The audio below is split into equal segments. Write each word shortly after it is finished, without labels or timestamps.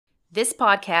This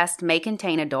podcast may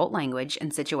contain adult language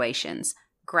and situations,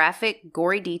 graphic,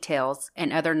 gory details,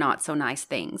 and other not-so-nice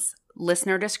things.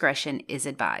 Listener discretion is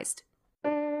advised.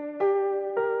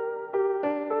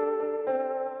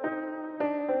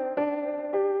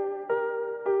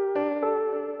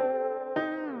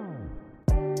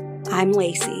 I'm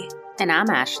Lacey. And I'm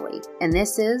Ashley, and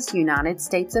this is United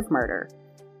States of Murder.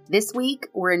 This week,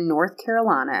 we're in North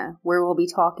Carolina, where we'll be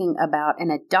talking about an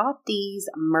adoptee's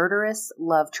murderous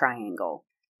love triangle.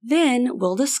 Then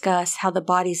we'll discuss how the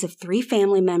bodies of 3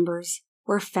 family members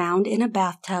were found in a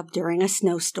bathtub during a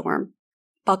snowstorm.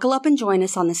 Buckle up and join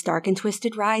us on this dark and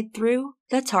twisted ride through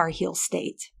the Tar Heel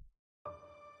State.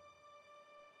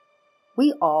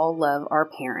 We all love our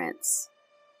parents.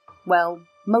 Well,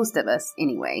 most of us,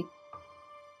 anyway.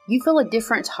 You feel a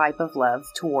different type of love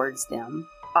towards them,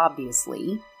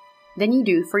 obviously, than you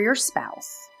do for your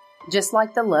spouse. Just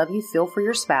like the love you feel for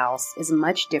your spouse is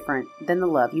much different than the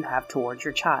love you have towards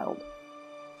your child.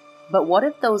 But what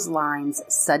if those lines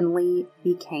suddenly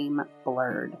became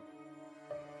blurred?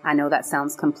 I know that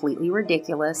sounds completely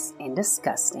ridiculous and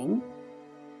disgusting.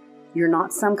 You're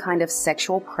not some kind of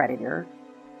sexual predator,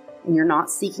 and you're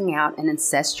not seeking out an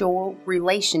incestual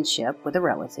relationship with a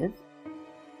relative.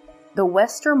 The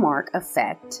Westermark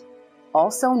effect,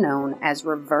 also known as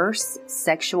reverse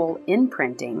sexual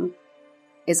imprinting,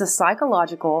 is a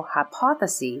psychological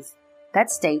hypothesis that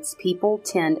states people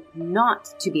tend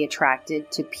not to be attracted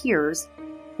to peers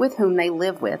with whom they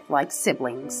live with, like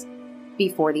siblings,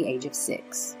 before the age of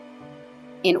 6.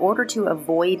 In order to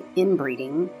avoid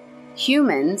inbreeding,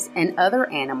 humans and other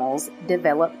animals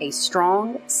develop a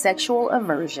strong sexual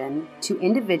aversion to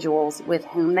individuals with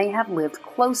whom they have lived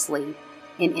closely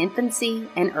in infancy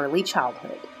and early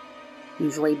childhood,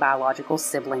 usually biological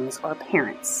siblings or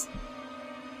parents.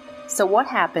 So what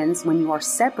happens when you are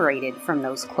separated from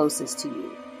those closest to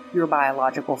you, your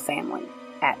biological family,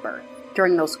 at birth,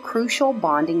 during those crucial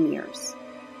bonding years?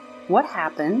 What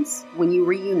happens when you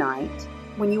reunite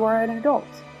when you are an adult?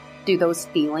 Do those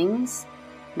feelings,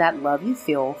 that love you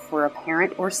feel for a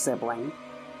parent or sibling,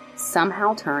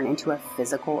 somehow turn into a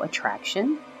physical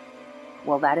attraction?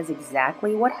 Well, that is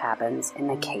exactly what happens in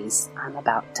the case I'm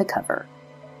about to cover.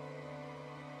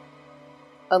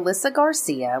 Alyssa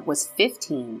Garcia was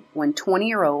 15 when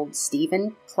 20-year-old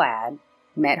Stephen Pladl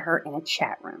met her in a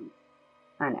chat room.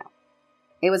 I know.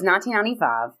 It was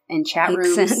 1995, and chat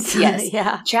Makes rooms, sense. yes,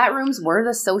 Yeah. Chat rooms were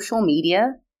the social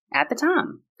media at the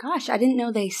time. Gosh, I didn't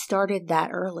know they started that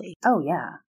early. Oh,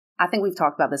 yeah. I think we've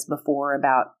talked about this before,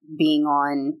 about being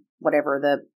on whatever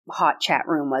the hot chat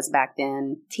room was back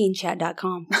then.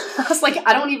 Teenchat.com. I was like,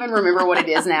 I don't even remember what it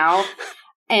is now.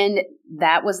 And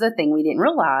that was the thing we didn't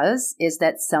realize, is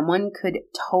that someone could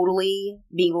totally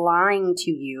be lying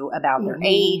to you about their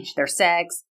age, their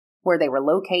sex, where they were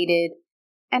located.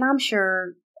 And I'm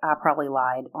sure I probably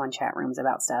lied on chat rooms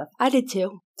about stuff. I did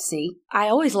too. See? I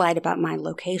always lied about my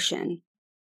location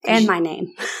and my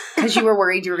name. Because you were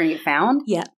worried you were going to get found?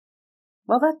 Yeah.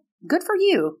 Well, that's good for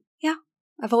you. Yeah.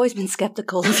 I've always been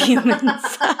skeptical of humans.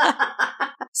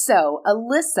 So,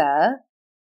 Alyssa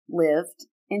lived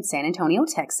in San Antonio,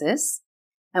 Texas,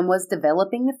 and was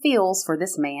developing the feels for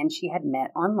this man she had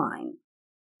met online.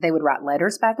 They would write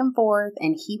letters back and forth,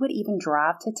 and he would even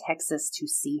drive to Texas to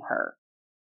see her.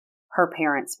 Her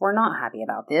parents were not happy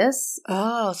about this.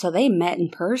 Oh, so they met in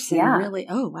person, Yeah. really?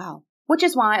 Oh, wow. Which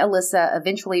is why Alyssa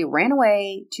eventually ran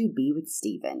away to be with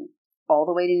Stephen, all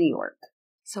the way to New York.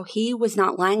 So he was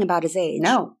not lying about his age?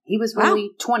 No, he was really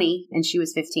 20 and she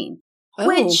was 15. Oh.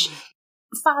 Which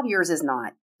 5 years is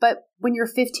not. But when you're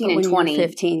 15 But and when 20, you're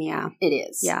 15, yeah. it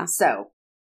is. Yeah. So,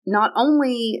 not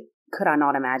only could I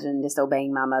not imagine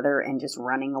disobeying my mother and just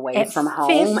running away from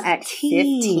home at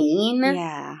 15,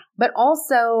 yeah. but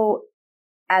also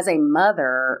as a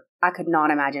mother, I could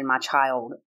not imagine my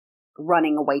child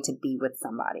running away to be with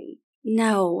somebody.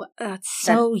 No, that's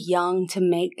so young to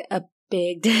make a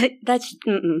big... That's...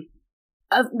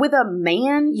 With a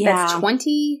man that's Yeah.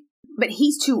 20... But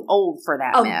he's too old for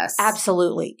that mess.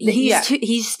 Absolutely.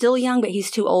 He's still young, but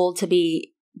he's too old to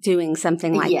be doing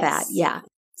something like that. Yeah.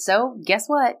 So, guess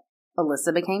what?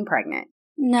 Alyssa became pregnant.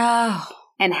 No.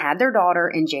 And had their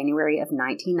daughter in January of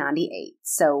 1998.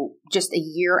 So, just a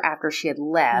year after she had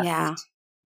left. Yeah.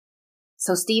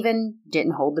 So, Stephen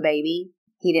didn't hold the baby.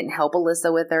 He didn't help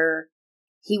Alyssa with her.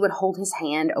 He would hold his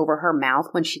hand over her mouth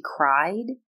when she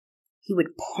cried. He would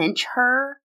pinch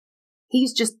her.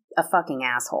 He's just a fucking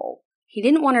asshole. He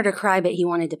didn't want her to cry, but he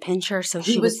wanted to pinch her so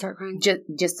she would start crying.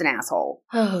 Just an asshole.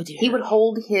 Oh, dear. He would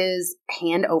hold his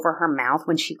hand over her mouth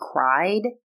when she cried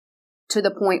to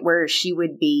the point where she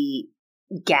would be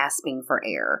gasping for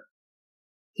air.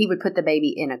 He would put the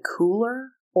baby in a cooler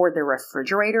or the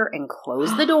refrigerator and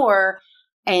close the door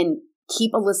and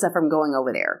keep Alyssa from going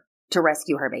over there to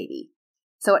rescue her baby.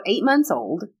 So at 8 months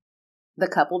old, the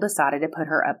couple decided to put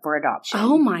her up for adoption.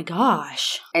 Oh my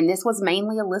gosh. And this was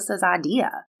mainly Alyssa's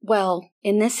idea. Well,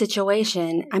 in this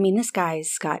situation, I mean, this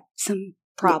guy's got some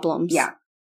problems. Yeah.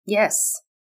 Yes.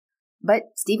 But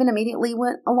Stephen immediately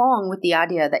went along with the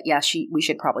idea that, we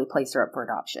should probably place her up for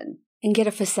adoption. And get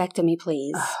a vasectomy,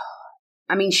 please.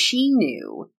 I mean, she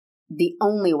knew the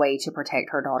only way to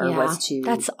protect her daughter was to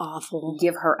that's awful.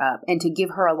 Give her up and to give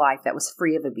her a life that was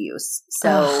free of abuse.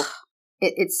 So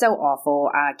it's so awful.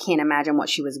 I can't imagine what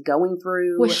she was going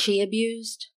through. Was she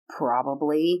abused?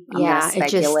 Probably. I'm going to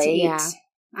speculate.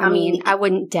 I mean, I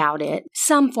wouldn't doubt it.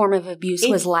 Some form of abuse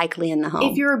was likely in the home.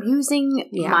 If you're abusing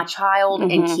my child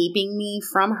and keeping me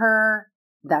from her,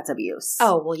 that's abuse.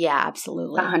 Oh, well, yeah,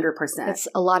 absolutely. 100%. It's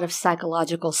a lot of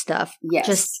psychological stuff. Yes.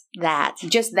 Just that,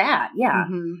 yeah.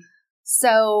 Mm-hmm.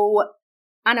 So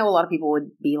I know a lot of people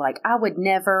would be like, I would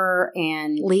never,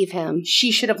 and leave him.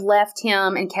 She should have left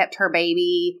him and kept her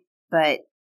baby. But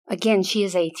again, she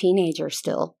is a teenager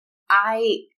still.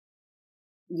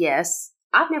 Yes.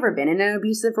 I've never been in an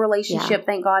abusive relationship,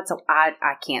 thank God, so I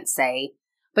can't say.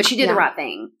 But she did the right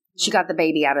thing. She got the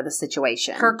baby out of the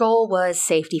situation. Her goal was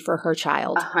safety for her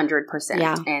child. 100%.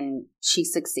 Yeah. And she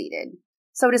succeeded.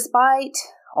 So despite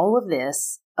all of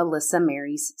this, Alyssa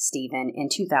marries Stephen in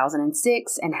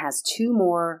 2006 and has 2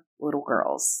 more little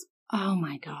girls. Oh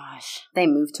my gosh. They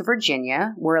moved to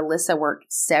Virginia, where Alyssa worked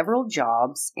several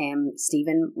jobs and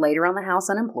Stephen laid around the house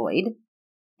unemployed.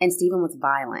 And Stephen was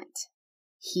violent.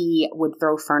 He would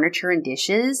throw furniture and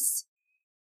dishes.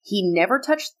 He never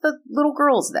touched the little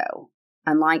girls, though.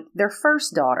 Unlike their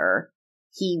first daughter,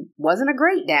 he wasn't a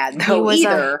great dad, though, he was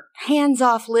either. A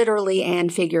hands-off, literally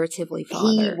and figuratively father.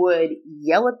 He would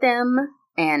yell at them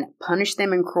and punish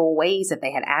them in cruel ways if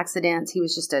they had accidents. He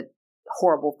was just a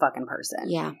horrible fucking person.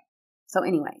 Yeah. So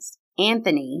anyways,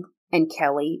 Anthony and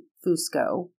Kelly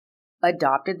Fusco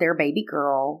adopted their baby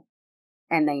girl,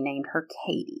 and they named her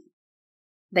Katie.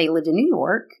 They lived in New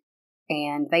York,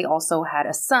 and they also had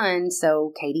a son,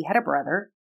 so Katie had a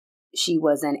brother. She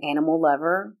was an animal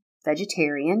lover,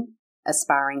 vegetarian,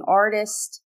 aspiring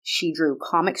artist. She drew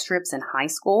comic strips in high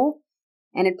school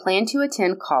and had planned to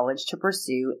attend college to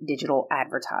pursue digital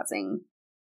advertising.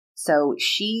 So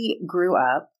she grew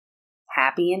up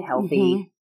happy and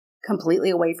healthy, completely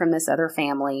away from this other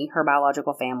family, her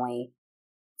biological family,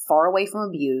 far away from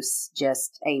abuse,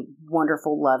 just a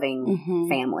wonderful, loving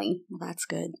family. Well, that's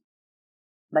good.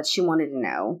 But she wanted to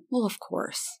know. Well, of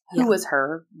course. Who was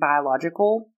her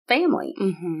biological family.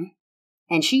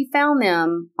 And she found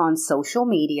them on social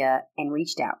media and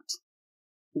reached out.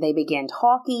 They began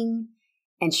talking,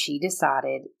 and she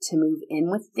decided to move in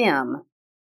with them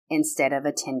instead of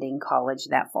attending college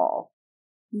that fall.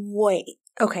 Wait.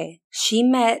 Okay. She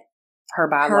met her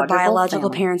biological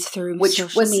parents through which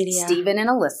social was media. Stephen and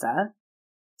Alyssa.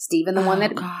 Stephen, the one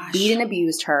that beat and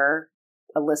abused her.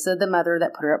 Alyssa, the mother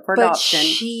that put her up for adoption. But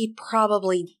she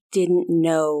probably didn't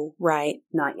know, right?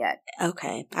 Not yet.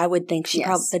 Okay. I would think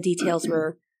the details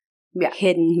were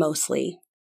hidden mostly.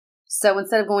 So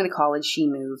instead of going to college, she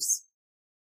moves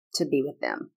to be with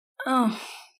them. Oh.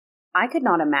 I could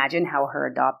not imagine how her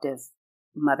adoptive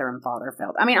mother and father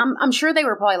felt. I mean, I'm sure they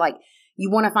were probably like, you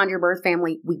want to find your birth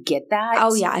family? We get that.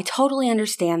 Oh, yeah. I totally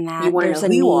understand that. You want to know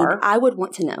who you are. I would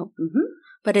want to know.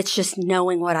 But it's just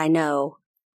knowing what I know.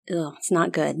 Ugh, it's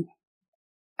not good.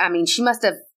 I mean, she must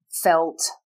have felt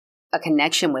a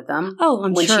connection with them. Oh,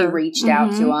 I'm sure. When she reached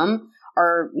out to them.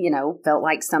 Or, felt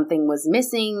like something was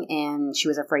missing and she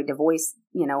was afraid to voice,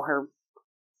 her.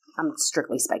 I'm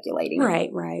strictly speculating.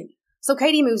 Right. So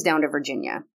Katie moves down to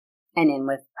Virginia and in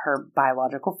with her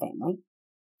biological family.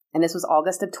 And this was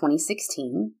August of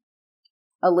 2016.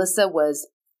 Alyssa was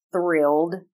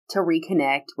thrilled to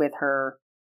reconnect with her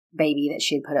baby that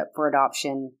she had put up for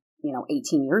adoption,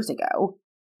 18 years ago.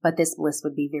 But this bliss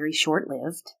would be very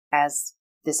short-lived, as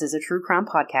this is a true crime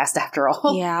podcast after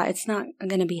all. Yeah, it's not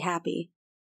going to be happy.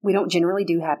 We don't generally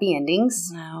do happy endings.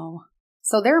 No.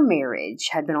 So their marriage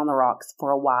had been on the rocks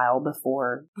for a while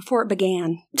before it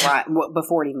began. Right,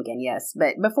 before it even began, yes.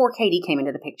 But before Katie came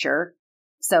into the picture.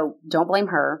 So don't blame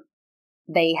her.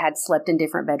 They had slept in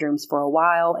different bedrooms for a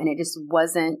while, and it just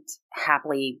wasn't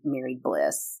happily married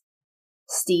bliss.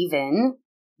 Stephen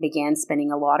began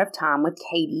spending a lot of time with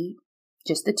Katie,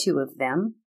 just the two of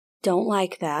them. Don't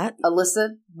like that. Alyssa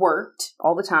worked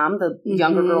all the time. The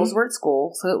younger girls were at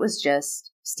school, so it was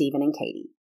just Stephen and Katie.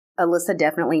 Alyssa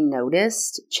definitely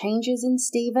noticed changes in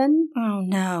Stephen. Oh,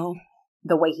 no.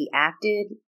 The way he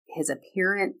acted, his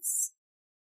appearance.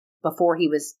 Before, he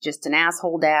was just an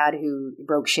asshole dad who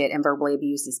broke shit and verbally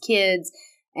abused his kids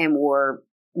and wore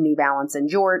New Balance and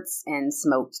jorts and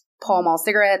smoked Pall Mall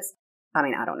cigarettes. I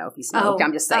mean, I don't know if he smoked.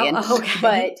 I'm just saying. Okay.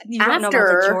 But you don't know about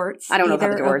the jorts I don't know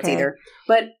either? about the jorts either.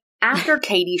 But after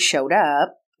Katie showed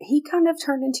up, he kind of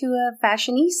turned into a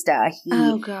fashionista.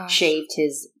 He shaved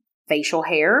his facial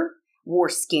hair, wore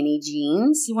skinny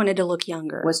jeans. He wanted to look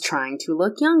younger. Was trying to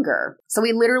look younger. So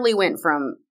he literally went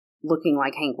from looking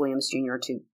like Hank Williams Jr.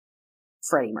 to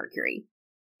Freddie Mercury.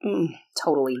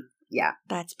 Totally, yeah.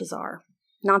 That's bizarre.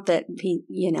 Not that he,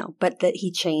 but that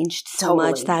he changed so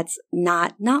much. That's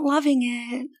not loving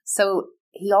it. So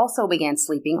he also began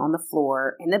sleeping on the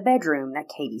floor in the bedroom that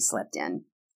Katie slept in.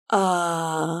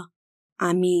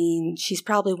 I mean, she's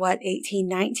probably, 18,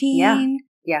 19?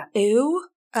 Yeah. Ew.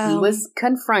 He was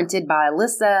confronted by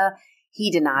Alyssa.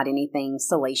 He denied anything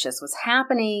salacious was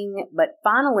happening, but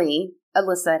finally,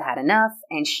 Alyssa had enough,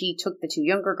 and she took the 2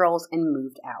 younger girls and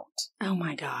moved out. Oh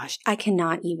my gosh. I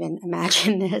cannot even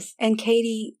imagine this. And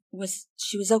Katie was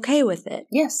okay with it.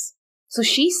 Yes. So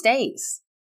she stays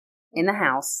in the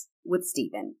house with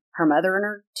Stephen. Her mother and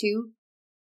her 2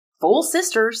 full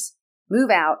sisters move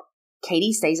out.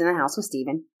 Katie stays in the house with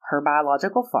Stephen, her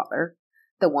biological father,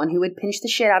 the one who would pinch the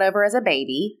shit out of her as a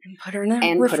baby. And put her in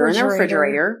the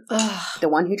refrigerator. The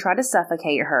one who tried to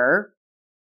suffocate her.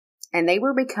 And they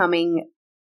were becoming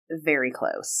very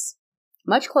close.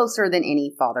 Much closer than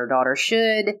any father-daughter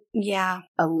should. Yeah.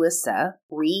 Alyssa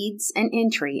reads an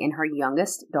entry in her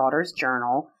youngest daughter's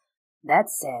journal that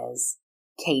says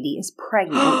Katie is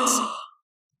pregnant.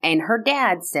 And her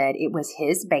dad said it was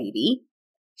his baby.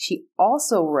 She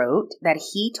also wrote that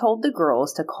he told the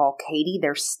girls to call Katie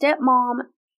their stepmom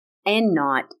and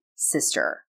not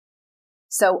sister.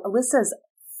 So Alyssa's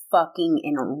fucking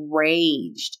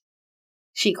enraged.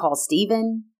 She calls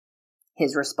Stephen.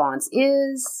 His response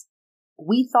is,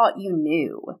 "We thought you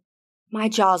knew." My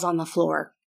jaw's on the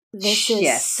floor. This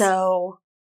is so...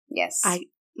 Yes.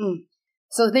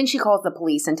 So then she calls the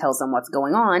police and tells them what's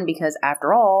going on because,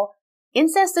 after all,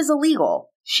 incest is illegal.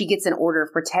 She gets an order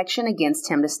of protection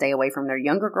against him to stay away from their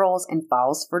younger girls and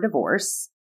files for divorce.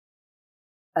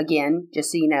 Again,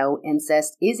 just so you know,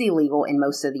 incest is illegal in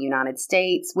most of the United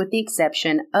States, with the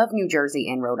exception of New Jersey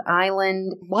and Rhode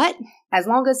Island. What? As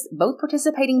long as both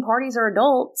participating parties are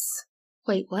adults.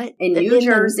 Wait, what? In New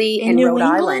Jersey and Rhode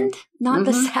Island. Not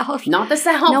the South? Not the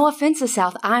South. No offense to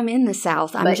South. I'm in the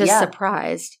South. I'm just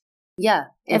surprised. Yeah.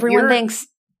 Everyone thinks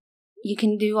you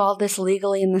can do all this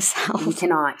legally in the South. You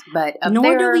cannot, but up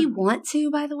Nor there, do we want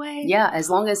to, by the way. Yeah, as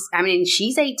long as,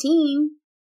 she's 18.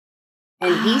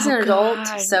 And he's an adult,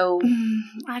 so...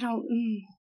 I don't...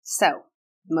 So,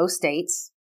 most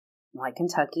states, like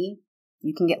Kentucky,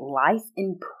 you can get life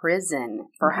in prison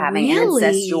for having an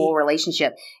incestual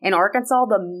relationship. In Arkansas,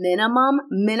 the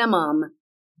minimum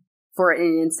for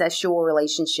an incestual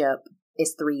relationship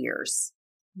is 3 years.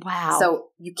 Wow. So,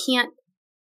 you can't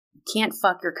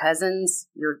fuck your cousins,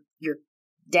 your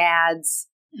dads.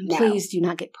 And please do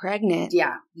not get pregnant.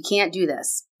 Yeah, you can't do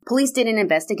this. Police did an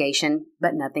investigation,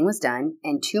 but nothing was done,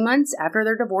 and 2 months after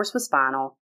their divorce was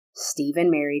final, Stephen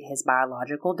married his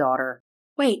biological daughter.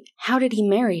 Wait, how did he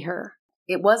marry her?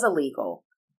 It was illegal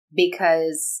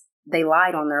because they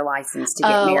lied on their license to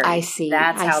get married. Oh, I see.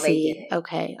 That's how they did it.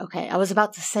 Okay. I was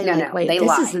about to say, wait, this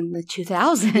lied. Is in the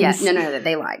 2000s. Yes, no,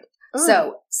 they lied.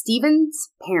 So, Stephen's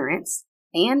parents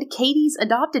and Katie's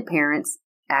adopted parents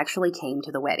actually came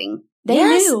to the wedding. They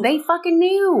knew. They fucking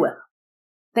knew.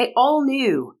 They all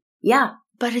knew. Yeah.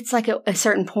 But it's like at a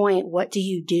certain point, what do?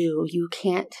 You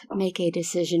can't make a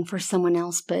decision for someone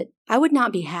else, but I would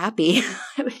not be happy.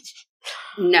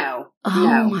 No.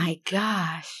 Oh my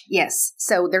gosh. Yes.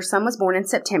 So their son was born in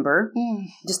September,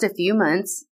 just a few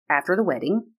months after the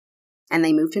wedding, and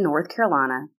they moved to North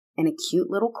Carolina in a cute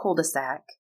little cul-de-sac.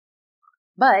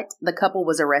 But the couple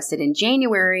was arrested in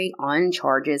January on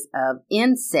charges of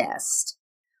incest.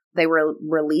 They were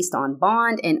released on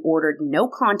bond and ordered no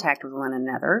contact with one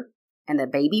another, and the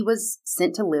baby was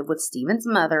sent to live with Stephen's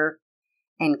mother,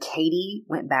 and Katie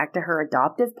went back to her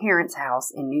adoptive parents' house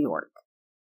in New York.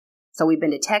 So we've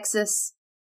been to Texas,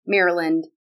 Maryland,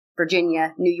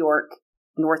 Virginia, New York,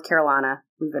 North Carolina.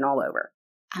 We've been all over.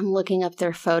 I'm looking up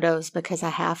their photos because I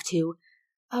have to.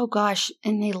 Oh gosh,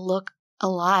 and they look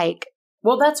alike.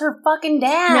 Well, that's her fucking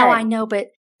dad. No, I know, but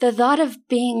the thought of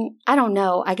being, I don't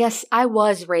know, I guess I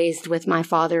was raised with my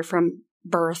father from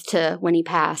birth to when he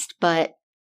passed, but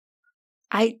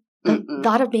the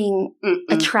thought of being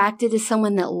attracted to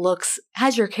someone that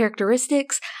has your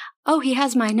characteristics, he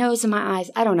has my nose and my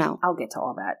eyes, I don't know. I'll get to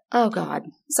all that. Oh, God.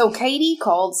 So Katie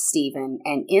called Stephen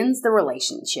and ends the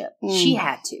relationship. She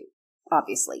had to.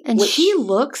 obviously. And she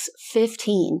looks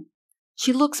 15.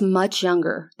 She looks much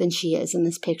younger than she is in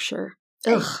this picture.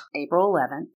 Ugh. April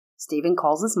 11th, Stephen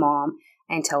calls his mom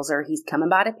and tells her he's coming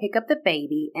by to pick up the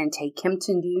baby and take him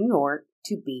to New York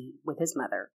to be with his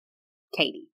mother,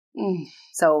 Katie.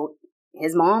 So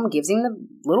his mom gives him the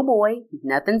little boy.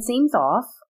 Nothing seems off,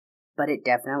 but it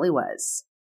definitely was.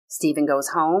 Stephen goes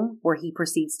home, where he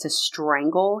proceeds to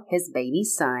strangle his baby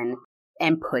son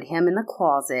and put him in the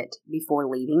closet before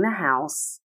leaving the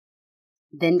house,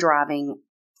 then driving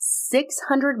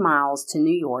 600 miles to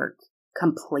New York,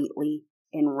 completely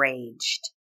enraged.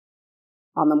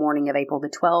 On the morning of April the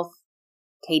 12th,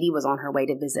 Katie was on her way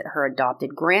to visit her adopted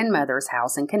grandmother's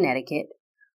house in Connecticut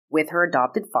with her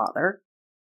adopted father.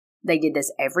 They did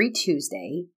this every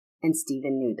Tuesday, and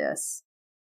Stephen knew this.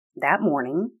 That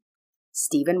morning,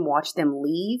 Stephen watched them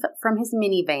leave from his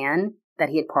minivan that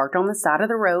he had parked on the side of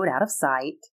the road out of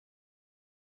sight,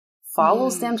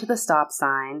 follows them to the stop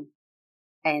sign,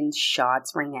 and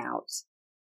shots ring out.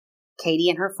 Katie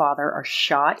and her father are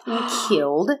shot and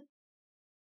killed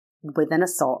with an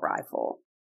assault rifle.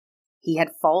 He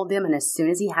had followed them, and as soon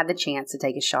as he had the chance to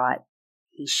take a shot,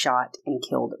 he shot and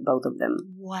killed both of them.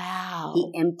 Wow.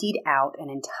 He emptied out an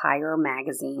entire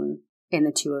magazine in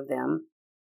the two of them,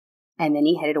 and then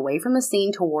he headed away from the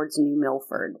scene towards New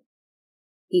Milford.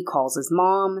 He calls his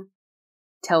mom,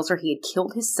 tells her he had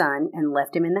killed his son and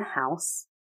left him in the house,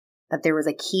 that there was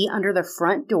a key under the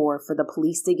front door for the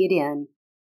police to get in,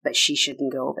 but she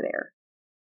shouldn't go over there.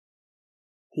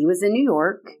 He was in New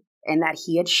York, and that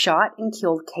he had shot and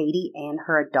killed Katie and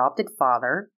her adopted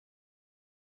father.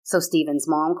 So Stephen's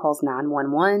mom calls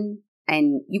 911,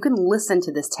 and you can listen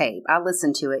to this tape. I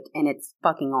listened to it, and it's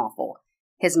fucking awful.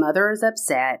 His mother is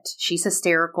upset. She's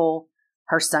hysterical.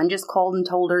 Her son just called and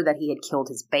told her that he had killed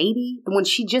his baby, the one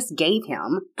she just gave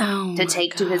him to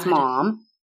take to his mom.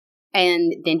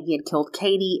 And then he had killed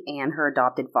Katie and her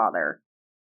adopted father.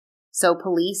 So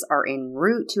police are en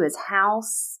route to his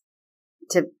house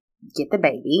to get the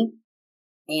baby.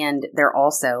 And they're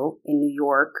also in New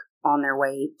York on their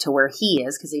way to where he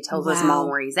is, because he tells his mom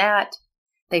where he's at.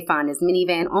 They find his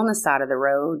minivan on the side of the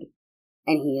road,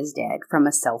 and he is dead from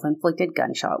a self-inflicted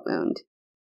gunshot wound.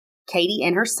 Katie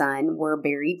and her son were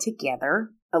buried together.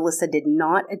 Alyssa did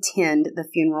not attend the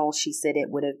funeral. She said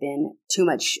it would have been too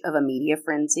much of a media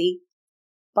frenzy.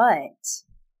 But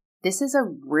this is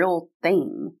a real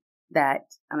thing that,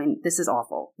 this is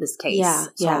awful, this case. Yeah,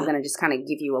 so I'm going to just kind of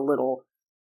give you a little.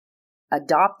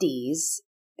 Adoptees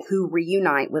who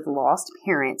reunite with lost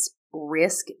parents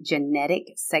risk genetic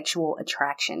sexual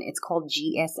attraction. It's called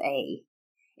GSA.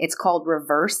 It's called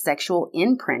reverse sexual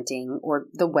imprinting, or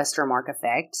the Westermark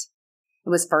effect. It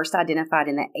was first identified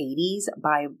in the 80s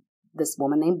by this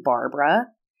woman named Barbara,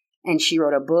 and she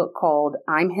wrote a book called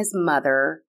I'm His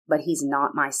Mother, But He's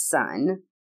Not My Son.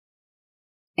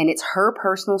 And it's her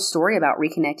personal story about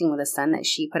reconnecting with a son that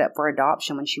she put up for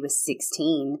adoption when she was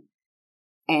 16,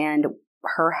 and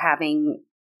her having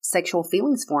sexual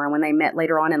feelings for him when they met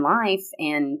later on in life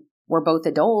and were both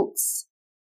adults.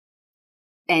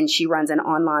 And she runs an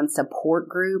online support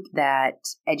group that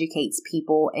educates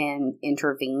people and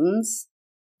intervenes.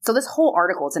 So this whole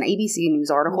article, it's an ABC News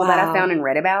article that I found and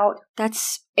read about.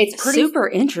 It's super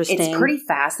interesting. It's pretty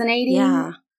fascinating.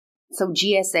 Yeah. So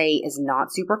GSA is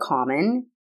not super common.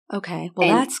 Okay. Well,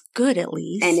 that's good at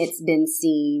least. And it's been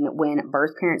seen when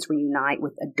birth parents reunite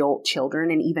with adult children,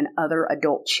 and even other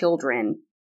adult children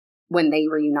when they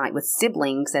reunite with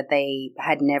siblings that they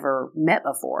had never met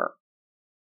before.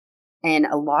 And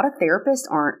a lot of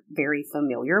therapists aren't very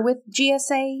familiar with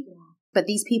GSA, but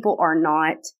these people are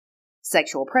not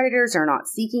sexual predators. They're not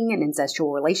seeking an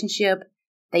incestual relationship.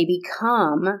 They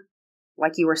become,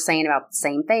 like you were saying about the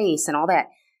same face and all that,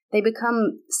 they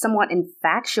become somewhat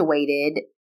infatuated,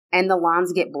 and the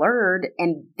lines get blurred,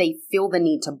 and they feel the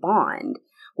need to bond.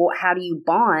 Well, how do you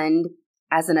bond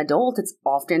as an adult? It's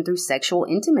often through sexual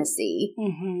intimacy.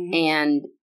 Mm-hmm. And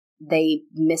they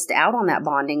missed out on that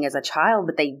bonding as a child,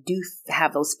 but they do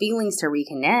have those feelings to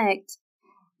reconnect.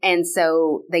 And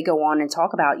so they go on and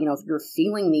talk about, if you're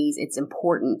feeling these, it's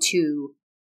important to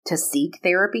seek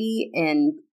therapy.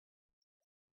 And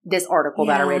this article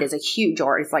that I read is a huge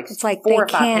article. It's like 4 or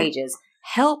 5 pages.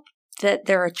 Help that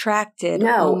they're attracted.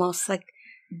 No. Almost like.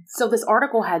 So this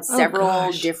article had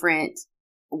several different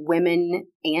women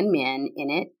and men in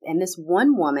it. And this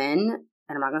one woman,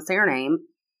 and I'm not going to say her name,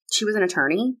 she was an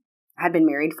attorney, had been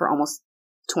married for almost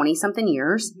 20-something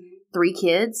years, 3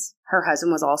 kids. Her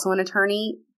husband was also an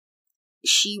attorney.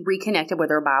 She reconnected with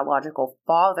her biological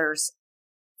father's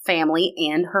family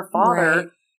and her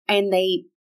father, and they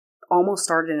almost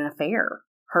started an affair,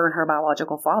 her and her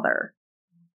biological father.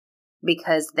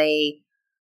 because they,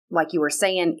 like you were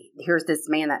saying, here's this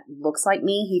man that looks like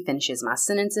me. He finishes my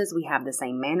sentences. We have the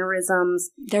same mannerisms.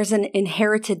 There's an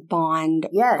inherited bond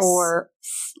or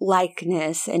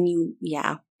likeness, and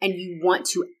And you want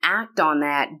to act on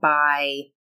that by,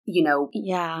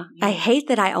 Yeah. I hate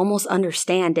that I almost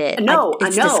understand it. No,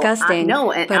 it's I know. disgusting. I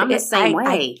know, and I'm the same way.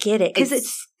 I get it, because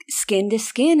it's skin to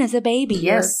skin as a baby.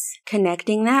 Yes. You're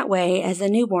connecting that way as a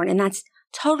newborn, and that's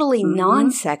totally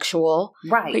non-sexual.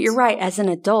 Right. But you're right, as an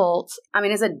adult. I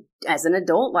mean, as an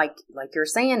adult, like you're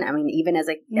saying, I mean, even as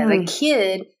a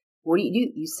kid, what do?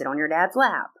 You sit on your dad's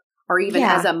lap. Or even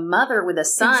as a mother with a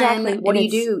son, what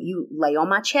do? You lay on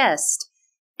my chest.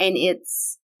 And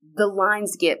the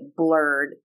lines get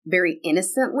blurred very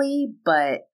innocently,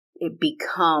 but it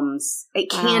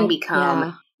can become.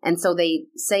 Yeah. And so they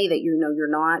say that, you're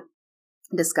not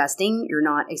disgusting. You're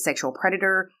not a sexual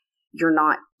predator. You're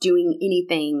not doing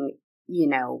anything,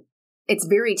 it's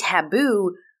very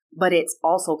taboo, but it's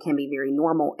also can be very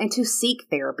normal. And to seek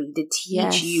therapy, to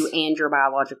teach you and your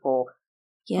biological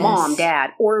mom,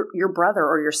 dad, or your brother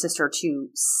or your sister to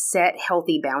set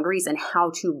healthy boundaries and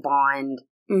how to bond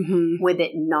with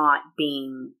it not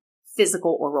being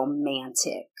physical or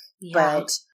romantic. Yeah.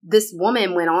 But this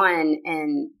woman went on,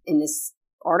 and in this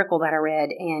article that I read,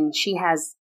 and she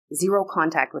has zero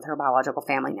contact with her biological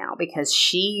family now because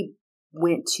she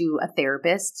went to a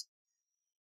therapist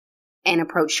and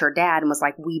approached her dad and was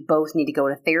like, we both need to go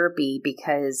to therapy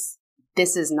because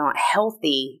this is not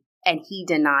healthy. And he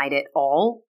denied it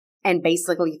all and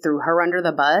basically threw her under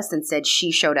the bus and said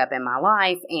she showed up in my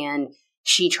life and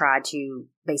she tried to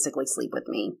basically sleep with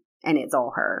me, and it's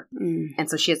all her. And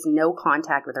so she has no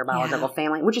contact with her biological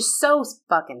family, which is so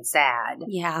fucking sad.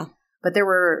 Yeah. But there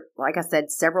were, like I said,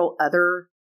 several other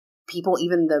people,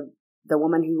 even the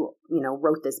woman who,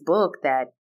 wrote this book,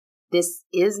 that this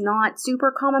is not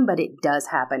super common, but it does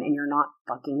happen, and you're not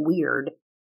fucking weird.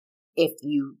 If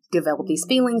you develop these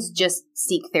feelings, just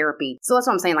seek therapy. So that's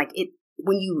what I'm saying. Like,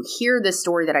 when you hear this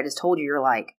story that I just told you, you're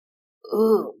like,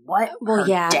 ooh, what? Well,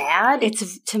 dad?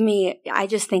 It's, to me, I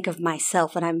just think of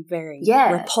myself, and I'm very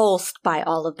repulsed by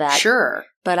all of that. Sure.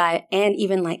 But I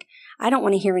don't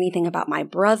want to hear anything about my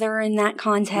brother in that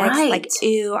context. Right. Like,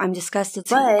 ew, I'm disgusted.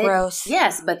 So gross.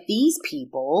 Yes, but these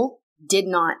people did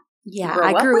not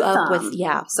I grew up with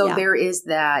So there is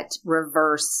that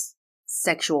reverse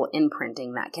sexual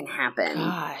imprinting that can happen.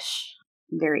 Gosh.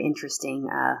 Very interesting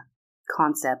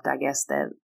concept, I guess,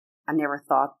 that I never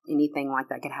thought anything like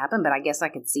that could happen, but I guess I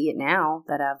could see it now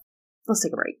that let's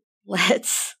take a break.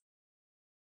 Let's.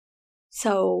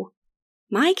 So,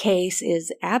 my case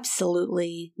is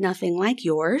absolutely nothing like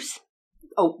yours.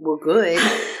 Oh, well, good.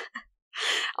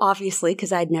 Obviously,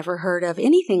 because I'd never heard of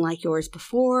anything like yours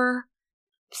before.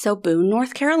 So, Boone,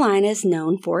 North Carolina is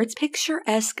known for its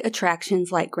picturesque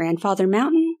attractions like Grandfather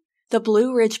Mountain, the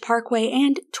Blue Ridge Parkway,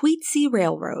 and Tweetsea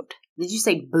Railroad. Did you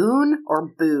say Boone or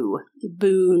Boo?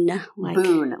 Boone. Like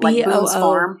Boone's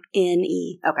Farm?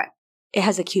 Boone. Okay. It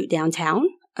has a cute downtown,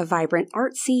 a vibrant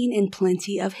art scene, and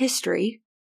plenty of history.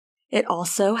 It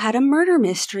also had a murder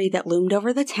mystery that loomed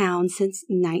over the town since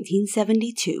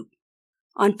 1972.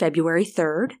 On February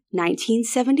 3rd,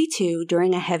 1972,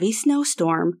 during a heavy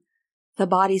snowstorm, the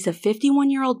bodies of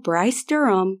 51-year-old Bryce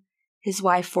Durham, his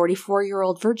wife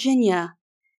 44-year-old Virginia,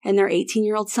 and their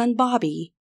 18-year-old son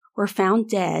Bobby were found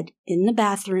dead in the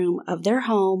bathroom of their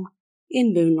home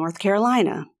in Boone, North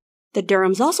Carolina. The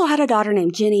Durhams also had a daughter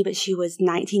named Jenny, but she was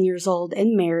 19 years old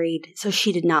and married, so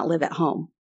she did not live at home.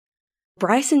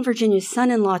 Bryce and Virginia's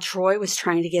son-in-law Troy was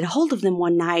trying to get a hold of them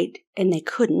one night, and they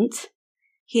couldn't.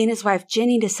 He and his wife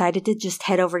Jenny decided to just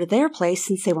head over to their place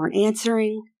since they weren't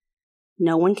answering.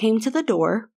 No one came to the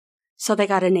door, so they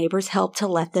got a neighbor's help to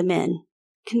let them in.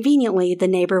 Conveniently, the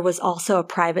neighbor was also a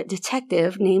private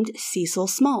detective named Cecil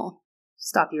Small.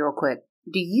 Stop you real quick.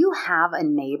 Do you have a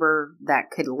neighbor that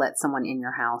could let someone in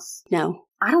your house? No.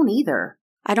 I don't either.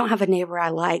 I don't have a neighbor I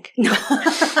like. No.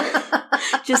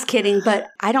 Just kidding, but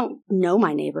I don't know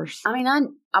my neighbors. I mean,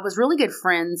 I was really good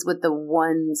friends with the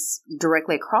ones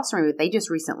directly across from me, but they just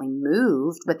recently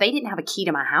moved, but they didn't have a key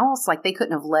to my house. Like, they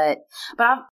couldn't have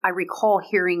but I recall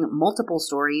hearing multiple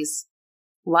stories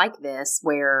like this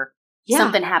where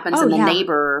something happens and the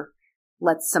neighbor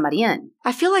lets somebody in.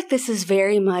 I feel like this is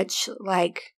very much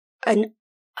like I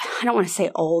don't want to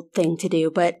say old thing to do,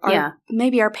 but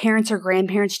maybe our parents or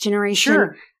grandparents'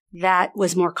 generation, that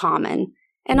was more common.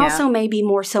 And also maybe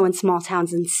more so in small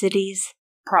towns and cities.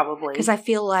 Probably. Because I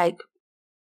feel like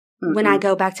when I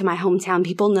go back to my hometown,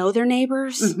 people know their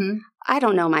neighbors. Mm-hmm. I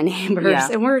don't know my neighbors,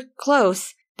 and we're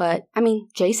close. But, I mean,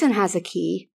 Jason has a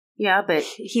key. Yeah, but...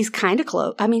 He's kind of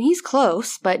close. I mean, he's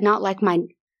close, but not like my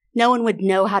No one would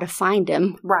know how to find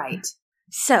him. Right.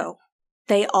 So,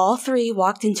 they all three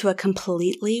walked into a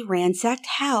completely ransacked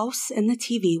house, and the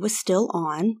TV was still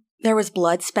on. There was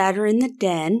blood spatter in the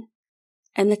den,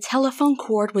 and the telephone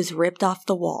cord was ripped off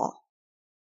the wall.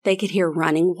 They could hear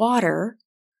running water,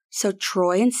 so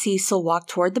Troy and Cecil walked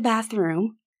toward the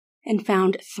bathroom and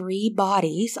found 3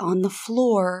 bodies on the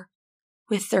floor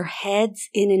with their heads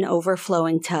in an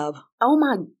overflowing tub. Oh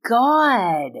my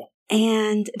God.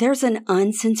 And there's an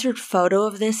uncensored photo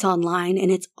of this online, and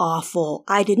it's awful.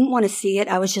 I didn't want to see it.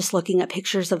 I was just looking at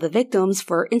pictures of the victims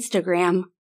for Instagram.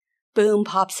 Boom,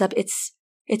 pops up. It's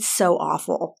so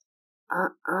awful.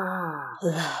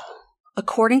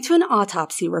 According to an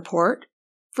autopsy report,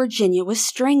 Virginia was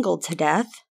strangled to death,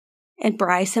 and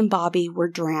Bryce and Bobby were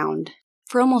drowned.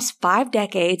 For almost 5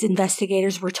 decades,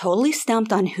 investigators were totally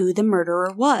stumped on who the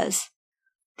murderer was.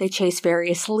 They chased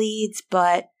various leads,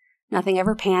 but nothing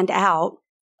ever panned out.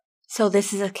 So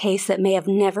this is a case that may have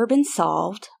never been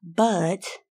solved, but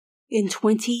in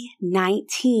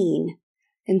 2019,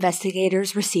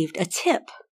 investigators received a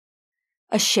tip.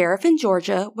 A sheriff in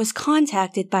Georgia was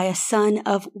contacted by a son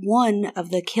of one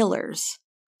of the killers.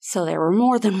 So there were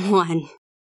more than one.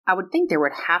 I would think there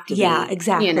would have to be. Yeah,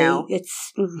 exactly. You know.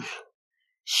 It's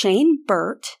Shane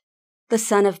Burt, the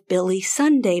son of Billy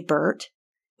Sunday Burt,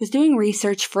 was doing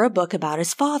research for a book about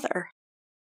his father.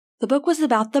 The book was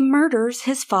about the murders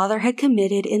his father had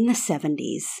committed in the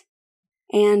 70s.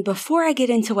 And before I get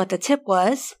into what the tip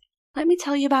was, let me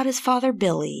tell you about his father,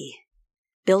 Billy.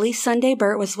 Billy Sunday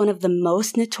Burt was one of the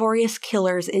most notorious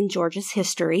killers in Georgia's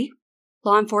history.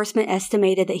 Law enforcement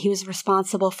estimated that he was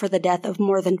responsible for the death of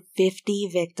more than 50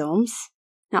 victims.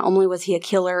 Not only was he a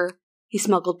killer, he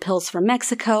smuggled pills from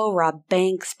Mexico, robbed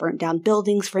banks, burnt down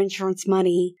buildings for insurance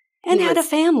money, and had a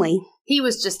family. He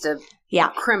was just a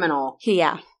criminal.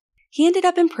 He ended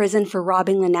up in prison for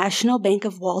robbing the National Bank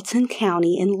of Walton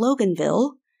County in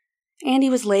Loganville, and he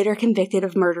was later convicted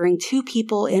of murdering 2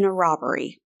 people in a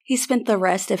robbery. He spent the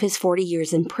rest of his 40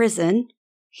 years in prison.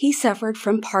 He suffered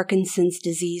from Parkinson's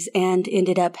disease and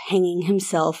ended up hanging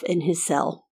himself in his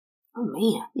cell. Oh,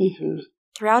 man. Mm-hmm.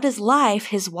 Throughout his life,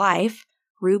 his wife,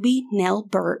 Ruby Nell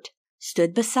Burt,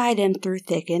 stood beside him through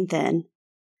thick and thin.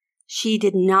 She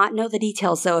did not know the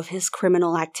details, though, of his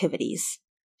criminal activities.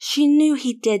 She knew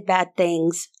he did bad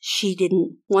things. She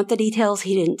didn't want the details.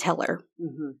 He didn't tell her.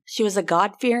 Mm-hmm. She was a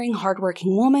God-fearing,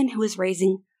 hardworking woman who was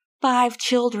raising 5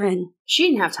 children. She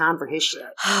didn't have time for his shit.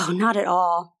 Oh, not at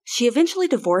all. She eventually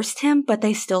divorced him, but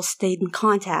they still stayed in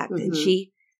contact, and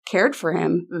she cared for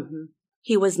him. Mm-hmm.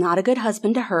 He was not a good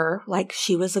husband to her, like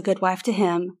she was a good wife to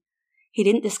him. He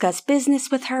didn't discuss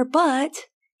business with her, but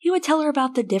he would tell her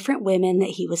about the different women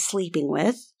that he was sleeping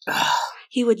with.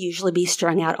 He would usually be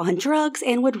strung out on drugs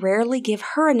and would rarely give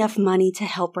her enough money to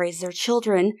help raise their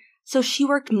children, so she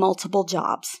worked multiple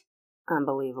jobs.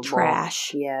 Unbelievable.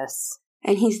 Trash. Yes.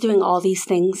 And he's doing all these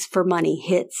things for money,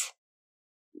 hits.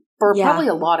 For probably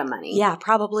a lot of money. Yeah,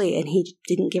 probably. And he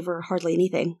didn't give her hardly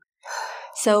anything.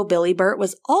 So Billy Burt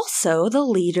was also the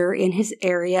leader in his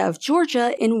area of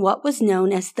Georgia in what was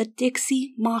known as the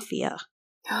Dixie Mafia.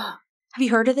 Have you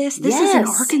heard of this? This is in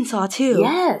Arkansas, too.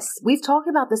 Yes. We've talked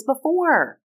about this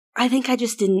before. I think I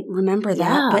just didn't remember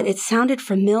that, but it sounded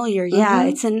familiar. Mm-hmm. Yeah,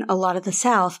 it's in a lot of the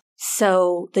South.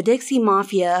 So the Dixie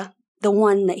Mafia, the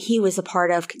one that he was a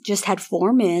part of, just had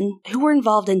 4 men who were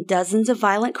involved in dozens of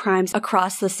violent crimes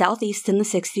across the Southeast in the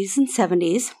 60s and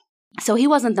 70s. So he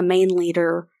wasn't the main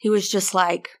leader. He was just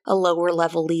like a lower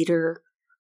level leader.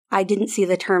 I didn't see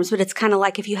the terms, but it's kind of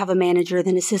like if you have a manager,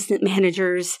 then assistant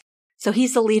managers. So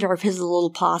he's the leader of his little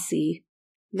posse.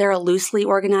 They're a loosely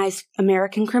organized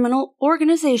American criminal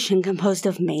organization composed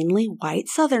of mainly white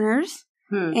Southerners,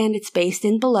 and it's based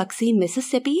in Biloxi,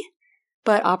 Mississippi,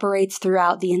 but operates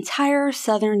throughout the entire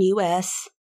southern U.S.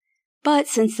 But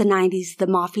since the 90s, the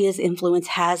mafia's influence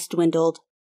has dwindled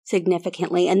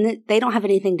significantly, and they don't have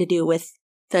anything to do with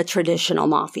the traditional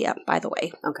mafia, by the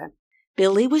way. Okay.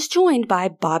 Billy was joined by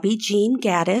Bobby Jean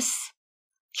Gaddis,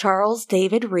 Charles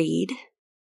David Reed,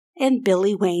 and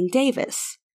Billy Wayne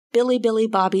Davis. Billy,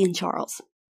 Bobby, and Charles.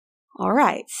 All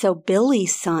right, so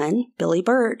Billy's son, Billy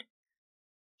Burt,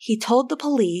 he told the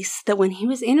police that when he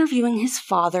was interviewing his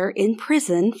father in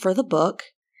prison for the book,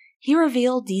 he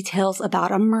revealed details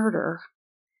about a murder.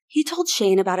 He told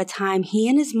Shane about a time he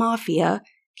and his mafia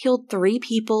killed 3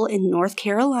 people in North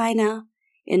Carolina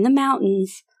in the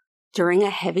mountains during a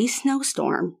heavy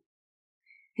snowstorm.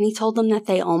 And he told them that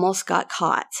they almost got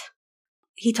caught.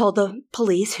 He told the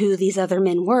police who these other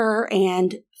men were,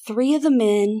 and 3 of the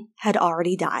men had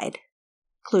already died,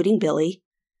 including Billy.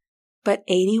 But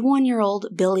 81-year-old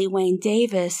Billy Wayne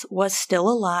Davis was still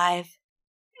alive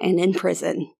and in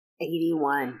prison.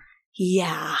 81.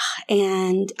 Yeah,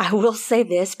 and I will say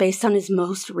this, based on his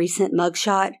most recent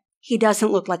mugshot, he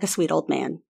doesn't look like a sweet old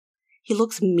man. He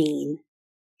looks mean.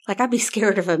 Like, I'd be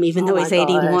scared of him even though he's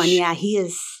 81. Gosh. Yeah, he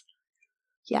is.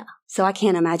 Yeah, so I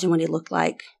can't imagine what he looked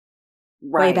like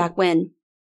way back when.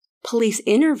 Police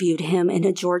interviewed him in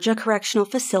a Georgia correctional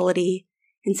facility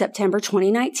in September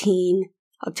 2019,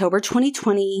 October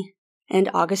 2020,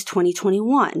 and August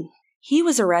 2021. He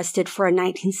was arrested for a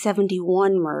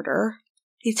 1971 murder.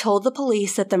 He told the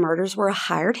police that the murders were a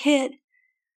hired hit,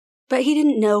 but he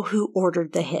didn't know who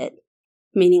ordered the hit,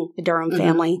 meaning the Durham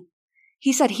family.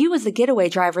 He said he was the getaway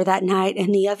driver that night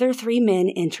and the other 3 men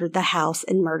entered the house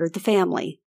and murdered the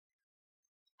family.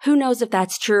 Who knows if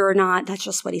that's true or not? That's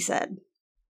just what he said.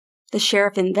 The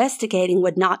sheriff investigating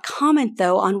would not comment,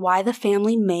 though, on why the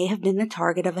family may have been the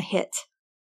target of a hit.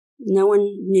 No one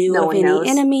knew of any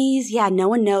enemies. Yeah, no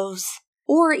one knows.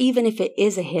 Or even if it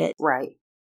is a hit. Right.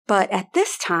 But at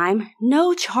this time,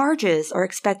 no charges are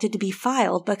expected to be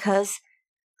filed because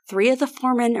 3 of the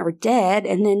foremen are dead,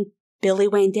 and then Billy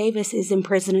Wayne Davis is in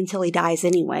prison until he dies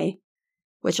anyway,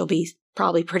 which will be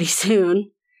probably pretty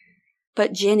soon.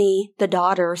 But Jenny, the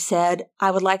daughter, said,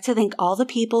 "I would like to thank all the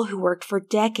people who worked for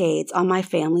decades on my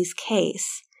family's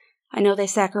case. I know they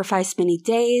sacrificed many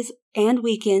days and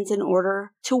weekends in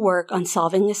order to work on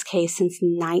solving this case since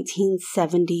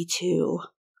 1972.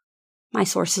 My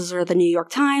sources are the New York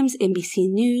Times, NBC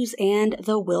News, and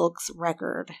the Wilkes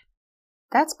Record."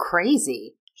 That's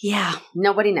crazy. Yeah.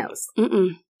 Nobody knows.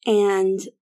 And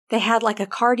they had like a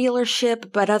car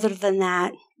dealership, but other than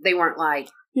that, they weren't like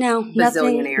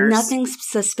nothing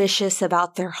suspicious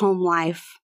about their home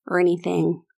life or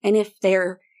anything. And if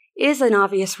there is an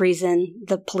obvious reason,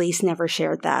 the police never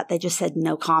shared that. They just said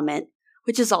no comment,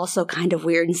 which is also kind of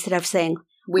weird instead of saying,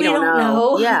 we don't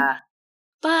know. Yeah.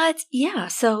 But yeah,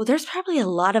 so there's probably a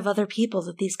lot of other people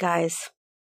that these guys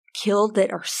killed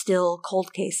that are still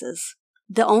cold cases.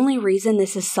 The only reason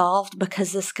this is solved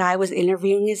because this guy was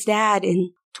interviewing his dad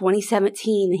in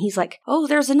 2017 and he's like, "Oh,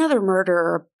 there's another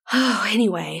murder." Oh,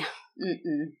 anyway.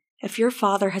 If your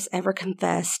father has ever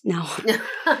confessed, no.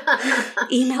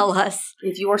 Email us.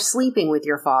 If you are sleeping with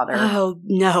your father. Oh,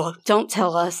 no. Don't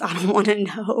tell us. I don't want to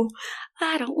know.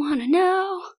 I don't want to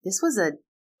know. This was a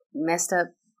messed up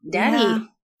daddy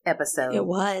episode. It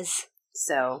was.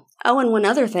 So. Oh, and one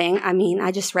other thing. I mean,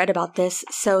 I just read about this.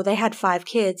 So they had 5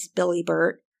 kids, Billy,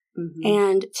 Bert,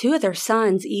 and 2 of their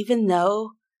sons, even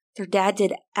though their dad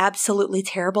did absolutely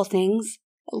terrible things,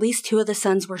 at least 2 of the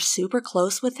sons were super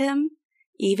close with him.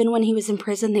 Even when he was in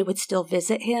prison, they would still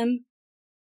visit him.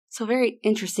 So very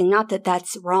interesting. Not that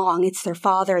that's wrong. It's their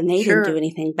father and they didn't do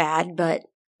anything bad, but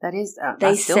that is,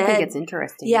 I still think it's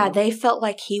interesting. Yeah, they felt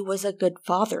like he was a good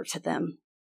father to them.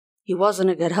 He wasn't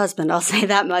a good husband, I'll say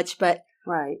that much, but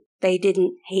they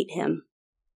didn't hate him.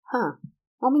 Huh.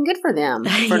 Well, I mean, good for them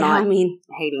for not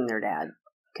hating their dad,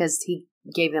 because he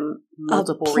gave them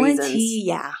multiple reasons.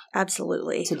 Yeah,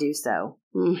 absolutely. To do so.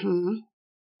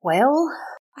 Well,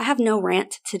 I have no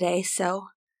rant today, so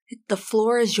the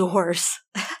floor is yours.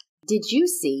 Did you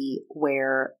see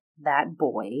where that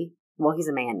boy, well, he's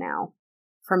a man now,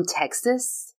 from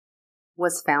Texas,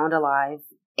 was found alive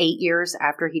 8 years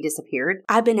after he disappeared?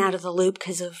 I've been out of the loop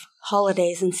because of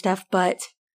holidays and stuff, but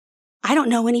I don't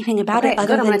know anything about it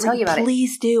other than tell you about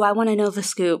please do. I want to know the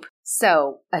scoop.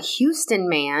 So, a Houston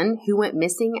man who went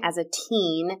missing as a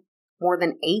teen more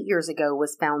than 8 years ago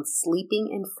was found sleeping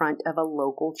in front of a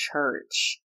local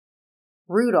church.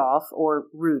 Rudolph, or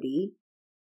Rudy,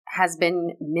 has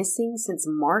been missing since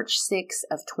March 6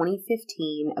 of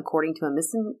 2015, according to a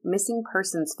missing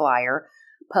persons flyer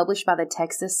published by the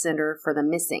Texas Center for the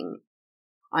Missing.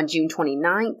 On June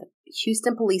 29th,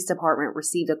 Houston Police Department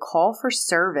received a call for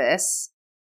service,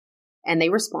 and they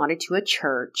responded to a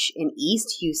church in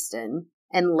East Houston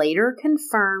and later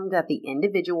confirmed that the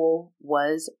individual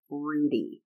was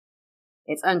Rudy.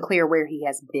 It's unclear where he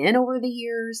has been over the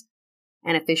years,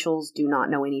 and officials do not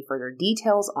know any further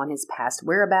details on his past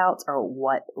whereabouts or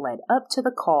what led up to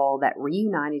the call that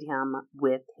reunited him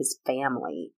with his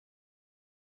family.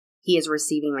 He is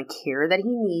receiving the care that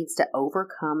he needs to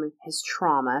overcome his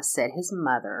trauma, said his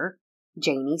mother,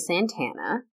 Janie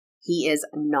Santana. He is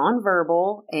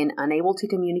nonverbal and unable to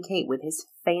communicate with his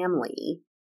family,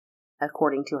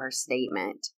 according to her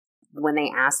statement. When they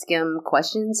ask him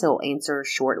questions, he'll answer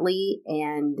shortly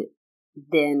and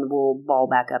then will ball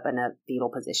back up in a fetal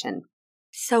position.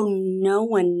 So no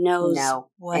one knows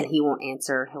what... and he won't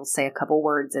answer. He'll say a couple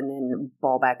words and then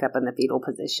ball back up in the fetal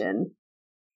position.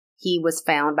 He was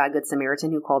found by a Good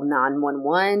Samaritan who called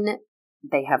 911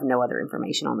 they have no other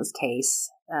information on this case.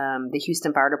 The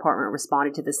Houston Fire Department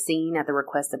responded to the scene at the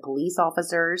request of police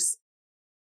officers.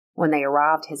 When they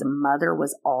arrived, his mother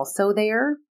was also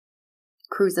there.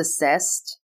 Crews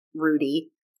assessed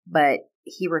Rudy, but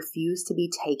he refused to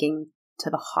be taken to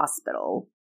the hospital.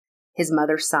 His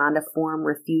mother signed a form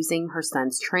refusing her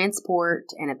son's transport,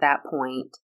 and at that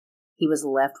point, he was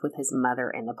left with his mother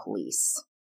and the police.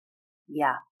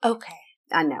 Yeah. Okay.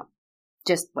 I know.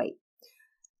 Just wait.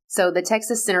 So the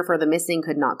Texas Center for the Missing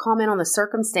could not comment on the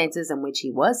circumstances in which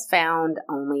he was found,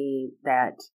 only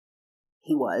that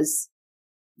he was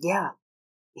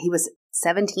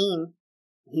 17.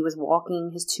 He was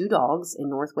walking his 2 dogs in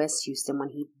northwest Houston when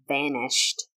he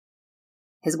vanished.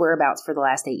 His whereabouts for the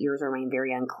last 8 years remain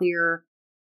very unclear.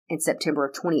 In September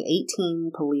of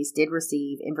 2018, police did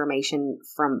receive information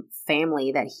from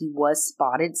family that he was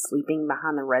spotted sleeping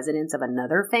behind the residence of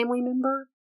another family member,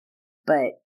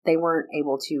 but they weren't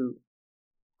able to,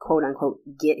 quote unquote,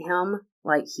 get him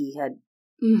like he had.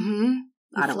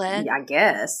 Fled. I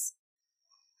guess.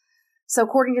 So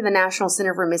according to the National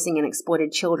Center for Missing and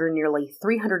Exploited Children, nearly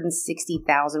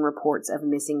 360,000 reports of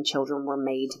missing children were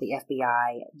made to the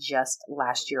FBI just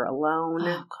last year alone.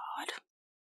 Oh, God.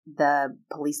 The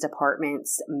police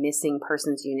department's missing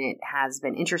persons unit has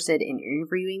been interested in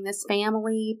interviewing this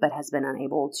family, but has been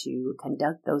unable to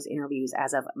conduct those interviews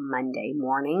as of Monday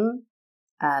morning.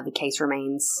 The case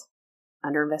remains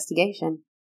under investigation.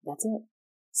 That's it.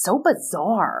 So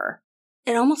bizarre.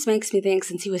 It almost makes me think,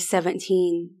 since he was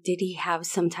 17, did he have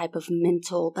some type of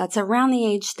mental, that's around the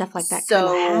age stuff like that kind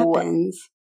of happens.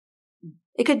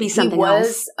 It could be something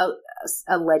else. He was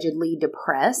allegedly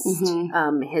depressed.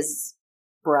 His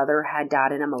brother had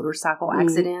died in a motorcycle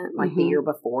accident the year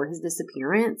before his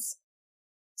disappearance.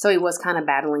 So he was kind of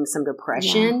battling some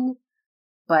depression.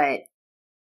 But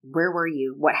where were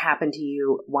you? What happened to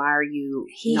you? Why are you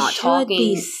not talking?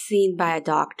 He should be seen by a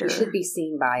doctor. He should be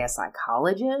seen by a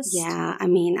psychologist. Yeah, I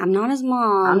mean, I'm not his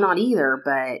mom. I'm not either,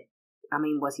 but, I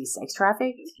mean, was he sex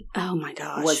trafficked? Oh, my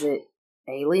gosh. Was it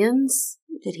aliens?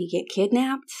 Did he get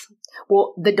kidnapped?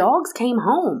 Well, the dogs came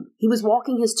home. He was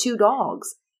walking his 2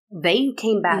 dogs. They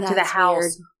came back to the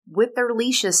house with their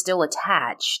leashes still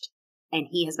attached, and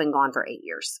he has been gone for 8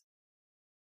 years.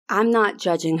 I'm not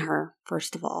judging her,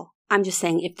 first of all. I'm just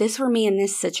saying, if this were me in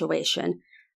this situation,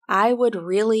 I would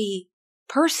really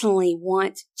personally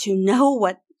want to know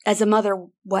as a mother,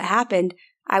 what happened.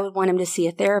 I would want him to see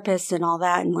a therapist and all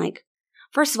that. And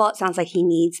first of all, it sounds like he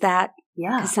needs that.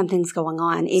 Yeah. Because something's going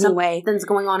on anyway. Something's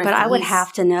going on. But I would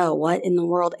have to know what in the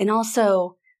world. And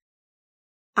also,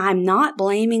 I'm not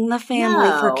blaming the family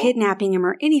for kidnapping him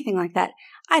or anything like that.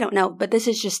 I don't know. But this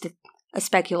is just a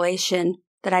speculation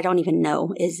that I don't even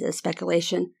know is a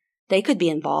speculation. They could be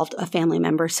involved, a family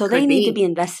member, so they need to be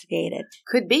investigated.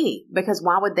 Could be, because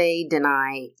why would they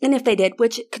deny? And if they did,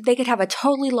 which they could have a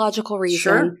totally logical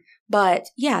reason, but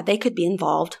yeah, they could be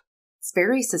involved. It's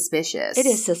very suspicious. It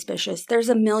is suspicious. There's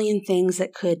a million things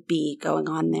that could be going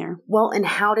on there. Well, and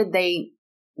how did they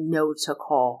know to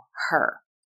call her?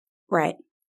 Right.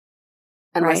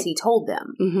 Unless he told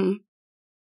them. Mm-hmm.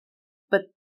 But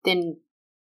then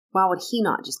why would he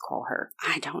not just call her?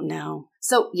 I don't know.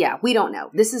 So, yeah, we don't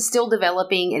know. This is still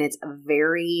developing, and it's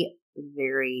very,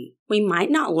 very We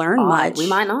might not learn odd. much. We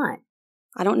might not.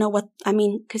 I don't know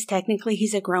because technically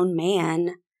he's a grown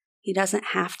man. He doesn't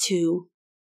have to.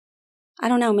 I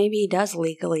don't know. Maybe he does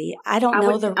legally. I don't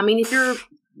know. If you're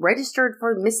registered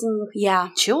for missing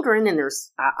children, and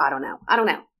there's, I don't know.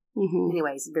 Mm-hmm.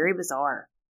 Anyways, very bizarre.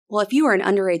 Well, if you were an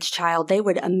underage child, they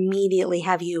would immediately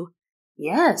have you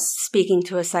speaking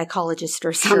to a psychologist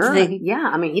or something. Sure.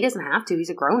 Yeah. I mean, he doesn't have to. He's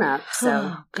a grown-up.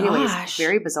 So, anyways,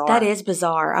 very bizarre. That is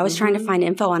bizarre. I was trying to find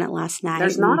info on it last night.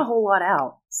 There's not a whole lot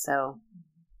out. So,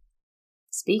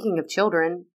 speaking of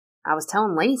children, I was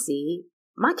telling Lacey,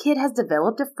 my kid has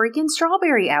developed a freaking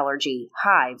strawberry allergy.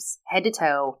 Hives, head to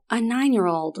toe. A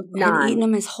 9-year-old had eaten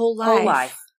them his whole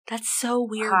life. That's so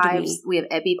weird Hives. to me. We have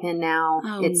EpiPen now.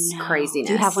 It's craziness.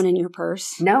 Do you have one in your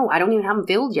purse? No, I don't even have them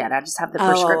filled yet. I just have the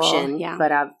prescription.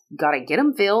 But I've got to get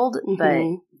them filled. Mm-hmm.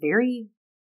 But very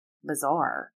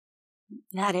bizarre.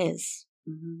 That is.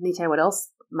 Mm-hmm. Let me tell you what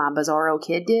else my bizarro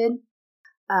kid did.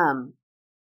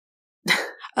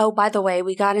 Oh, by the way,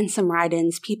 we got in some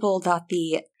write-ins. People thought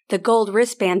the gold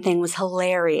wristband thing was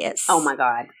hilarious. Oh my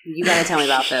God. You got to tell me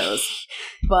about those.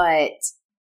 But,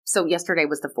 so yesterday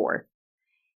was the 4th.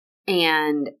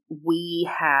 And we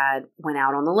went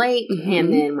out on the lake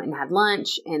and then went and had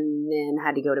lunch and then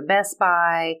had to go to Best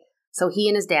Buy. So he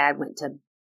and his dad we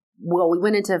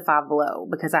went into Five Below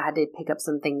because I had to pick up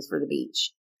some things for the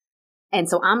beach. And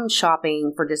so I'm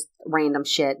shopping for just random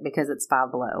shit because it's Five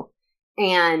Below.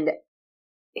 And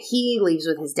he leaves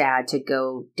with his dad to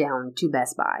go down to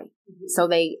Best Buy. Mm-hmm. So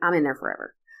I'm in there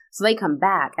forever. So they come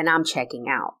back and I'm checking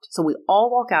out. So we all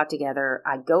walk out together.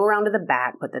 I go around to the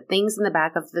back, put the things in the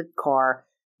back of the car,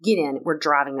 get in. We're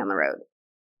driving down the road.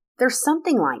 There's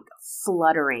something like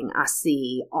fluttering I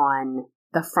see on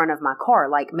the front of my car.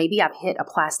 Like maybe I've hit a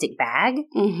plastic bag.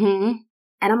 Mm-hmm.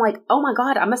 And I'm like, oh my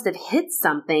God, I must have hit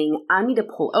something. I need to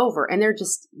pull over. And they're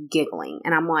just giggling.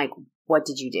 And I'm like, what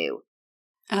did you do?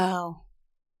 Oh.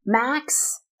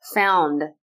 Max found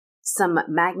some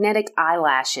magnetic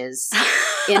eyelashes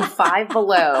in Five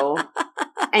Below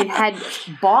and had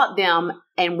bought them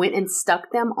and went and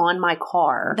stuck them on my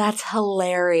car. That's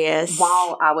hilarious.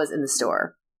 While I was in the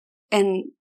store. And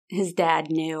his dad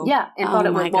knew. Yeah, and thought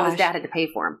it was what his dad had to pay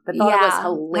for him. But thought it was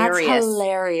hilarious. That's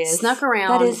hilarious. Snuck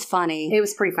around. That is funny. It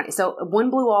was pretty funny. So one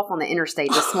blew off on the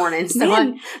interstate this morning. So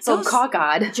Man, I'm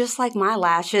cockeyed. Just like my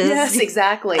lashes. Yes,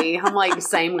 exactly. I'm like,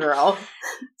 same girl.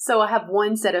 So I have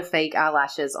one set of fake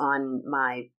eyelashes on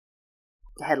my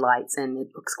headlights, and it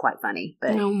looks quite funny.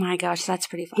 But oh my gosh, that's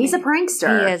pretty funny. He's a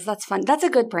prankster. He is. That's fun. That's a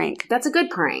good prank. That's a good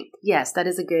prank. Yes,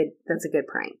 that's a good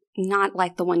prank. Not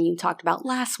like the one you talked about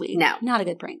last week. No. Not a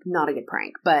good prank. Not a good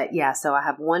prank. But yeah, so I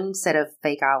have one set of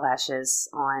fake eyelashes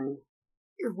on.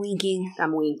 You're winking.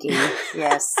 I'm winking.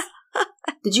 Yes.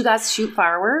 Did you guys shoot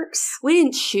fireworks? We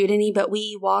didn't shoot any, but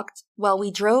we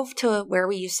drove to where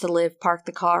we used to live, parked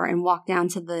the car, and walked down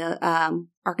to the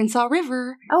Arkansas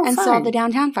River and fun. saw the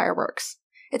downtown fireworks.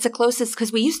 It's the closest,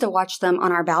 because we used to watch them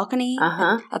on our balcony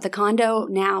at the condo.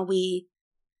 Now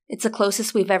it's the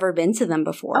closest we've ever been to them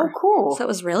before. Oh, cool. So it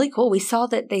was really cool. We saw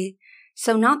that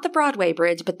so not the Broadway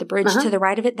bridge, but the bridge to the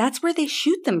right of it, that's where they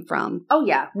shoot them from. Oh,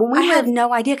 yeah. I had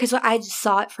no idea, because I just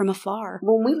saw it from afar.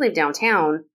 When we lived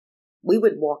downtown, we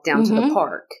would walk down to the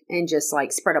park and just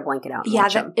like spread a blanket out and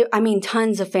watch them.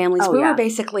 Tons of families. We were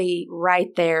basically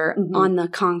right there on the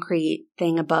concrete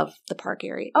thing above the park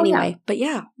area. But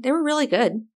yeah, they were really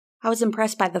good. I was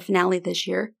impressed by the finale this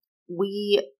year.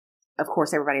 Of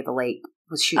course, everybody at the lake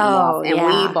was shooting them off, and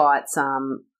we bought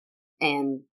some.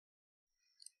 And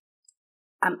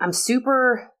I'm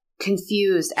super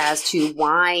confused as to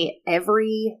why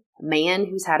every man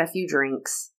who's had a few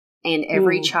drinks and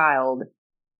every child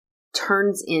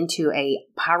turns into a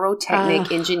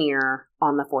pyrotechnic engineer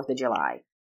on the 4th of July.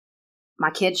 My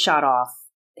kid shot off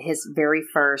his very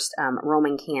first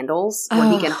Roman candles where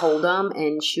he can hold them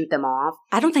and shoot them off.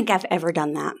 I don't think I've ever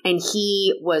done that. And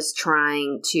he was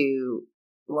trying to,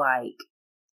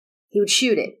 he would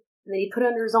shoot it. And then he'd put it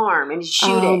under his arm and he'd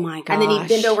shoot it. Oh my gosh. And then he'd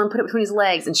bend over and put it between his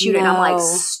legs and shoot it. And I'm like,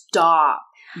 stop.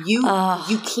 You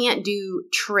can't do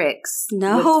tricks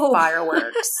with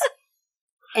fireworks.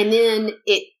 And then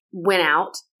it went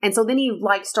out. And so then he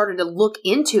started to look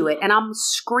into it, and I'm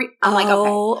screaming. I'm like, okay.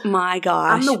 Oh my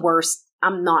gosh. I'm the worst.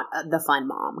 I'm not the fun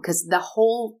mom, because the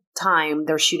whole time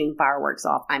they're shooting fireworks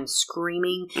off, I'm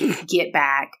screaming, get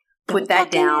back, put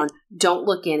that down, don't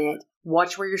look in it,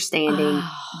 watch where you're standing,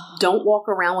 don't walk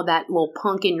around with that little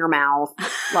punk in your mouth.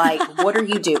 What are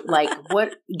you doing?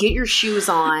 Get your shoes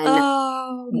on.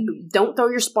 Don't throw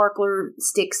your sparkler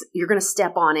sticks. You're going to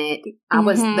step on it. I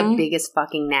was the biggest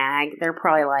fucking nag. They're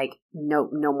probably like, no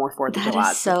more 4th of July.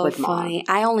 That is so with funny.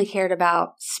 Mom. I only cared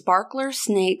about sparkler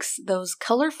snakes, those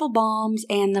colorful bombs,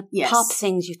 and the pop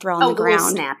things you throw on the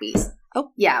ground. Oh, snappies.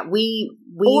 Oh. Yeah, we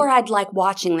or I'd like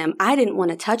watching them. I didn't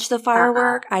want to touch the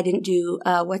firework. I didn't do,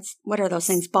 what are those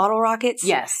things? Bottle rockets?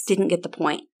 Yes. Didn't get the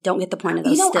point. Don't get the point of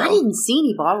those still. I didn't see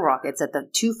any bottle rockets at the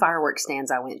 2 fireworks stands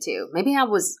I went to. Maybe I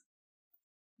was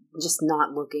just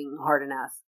not looking hard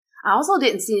enough. I also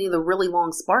didn't see any of the really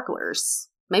long sparklers.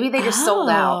 Maybe they just sold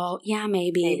out. Yeah,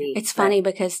 maybe. It's funny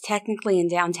because technically in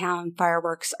downtown,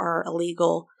 fireworks are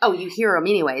illegal. Oh, you hear them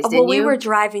anyways, didn't you? Well, we were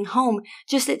driving home.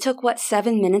 It took,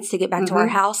 7 minutes to get back to our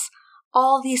house?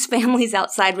 All these families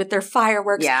outside with their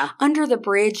fireworks. Yeah. Under the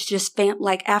bridge, just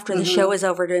after the show is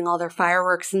over, doing all their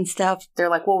fireworks and stuff. They're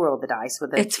like, we'll roll the dice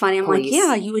with it. It's funny. I'm like,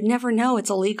 yeah, you would never know it's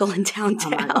illegal in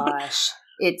downtown. Oh my gosh.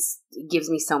 It gives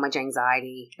me so much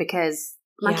anxiety because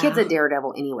my kid's a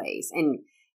daredevil anyways. And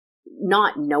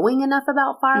not knowing enough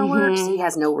about fireworks, he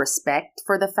has no respect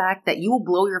for the fact that you will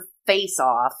blow your face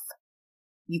off.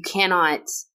 You cannot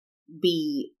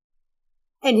be...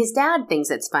 And his dad thinks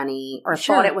it's funny, or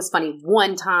thought it was funny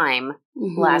one time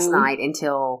last night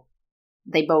until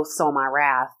they both saw my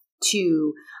wrath.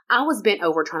 I was bent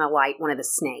over trying to light one of the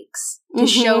snakes to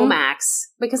show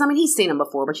Max, because he's seen them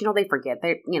before, but they forget.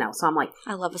 So I'm like,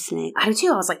 I love a snake. I do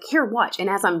too. I was like, here, watch. And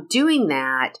as I'm doing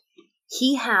that,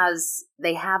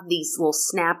 they have these little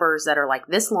snappers that are like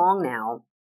this long now.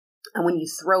 And when you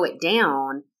throw it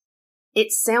down,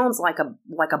 It sounds like a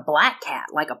black cat,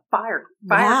 like a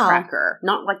firecracker,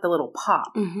 not like the little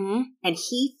pop. Mm-hmm. And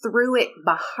he threw it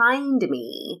behind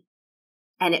me,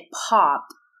 and it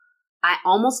popped. I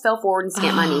almost fell forward and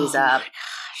stamped my knees up. My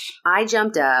gosh. I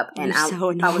jumped up, and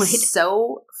I was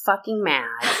so fucking mad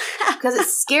because it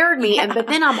scared me. But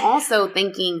then I'm also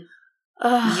thinking,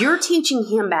 you're teaching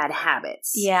him bad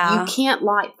habits. Yeah. You can't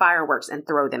light fireworks and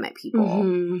throw them at people.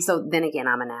 Mm-hmm. So then again,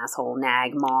 I'm an asshole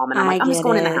nag mom, and I'm like, I'm just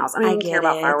going in the house. I don't even care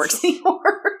about fireworks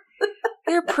anymore.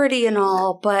 They're pretty and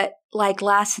all, but like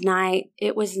last night,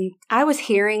 I was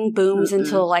hearing booms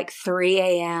until like 3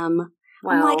 a.m.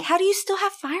 Well, I'm like, how do you still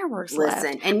have fireworks left?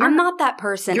 And I'm not that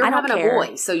person. You're I don't having care. a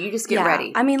boy, so you just get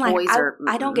ready. I mean, like, boys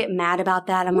I don't get mad about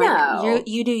that. I'm like,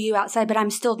 you do you outside, but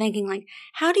I'm still thinking, like,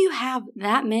 how do you have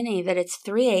that many that it's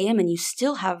 3 a.m. and you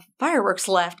still have fireworks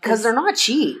left? Because they're not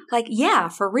cheap. Like, yeah,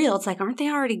 for real. It's like, aren't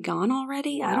they already gone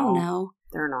already? No, I don't know.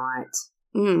 They're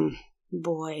not.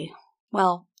 Boy.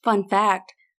 Well, fun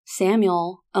fact,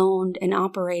 Samuel owned and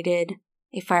operated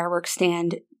a fireworks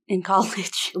stand in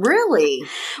college. Really?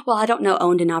 Well, I don't know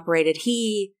owned and operated.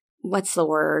 He, what's the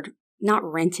word? Not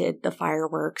rented the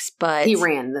fireworks, but he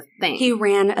ran the thing. He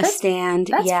ran a stand,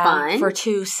 fun. For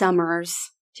 2 summers.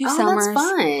 That's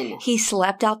fun. He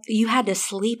slept out. You had to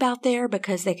sleep out there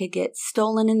because they could get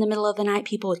stolen in the middle of the night.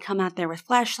 People would come out there with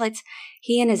flashlights.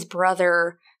 He and his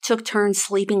brother took turns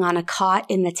sleeping on a cot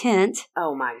in the tent.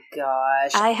 Oh my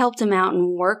gosh. I helped him out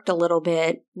and worked a little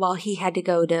bit while he had to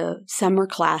go to summer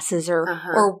classes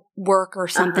or work or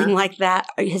something like that,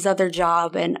 his other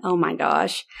job. And oh my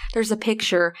gosh, there's a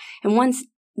picture. And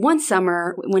one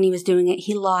summer when he was doing it,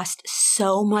 he lost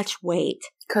so much weight.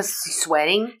 Because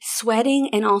sweating? Sweating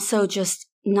and also just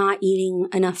not eating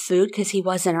enough food because he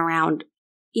wasn't around.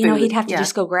 You know, he'd have to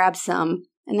just go grab some.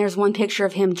 And there's one picture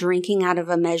of him drinking out of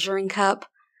a measuring cup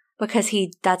because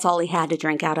that's all he had to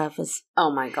drink out of.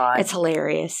 Oh my God. It's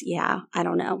hilarious. Yeah. I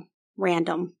don't know.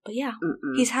 Random. But yeah,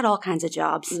 he's had all kinds of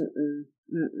jobs.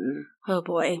 Oh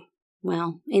boy.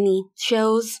 Well, any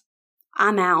shows?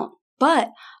 I'm out.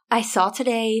 But I saw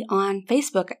today on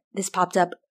Facebook, this popped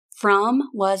up. From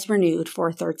was renewed for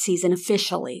a 3rd season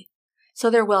officially.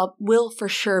 So there will for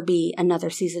sure be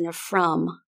another season of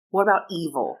From. What about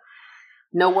Evil?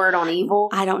 No word on Evil?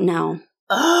 I don't know.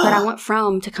 But I want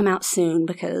From to come out soon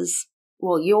because...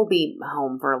 Well, you'll be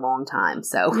home for a long time,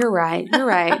 so... You're right.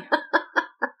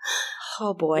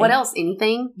 Oh, boy. What else?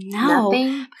 Anything? No.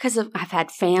 Nothing? Because I've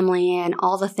had family and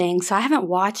all the things, so I haven't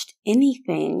watched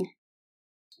anything.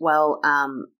 Well,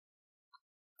 I'm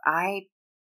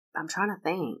trying to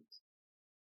think.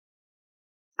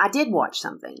 I did watch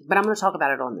something, but I'm going to talk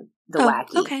about it on the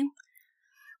Wacky. Okay.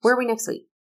 Where are we next week?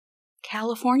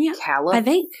 California? California. I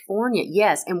think.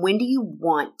 Yes. And when do you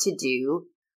want to do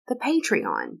the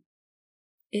Patreon?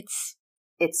 It's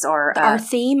our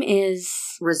theme is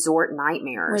Resort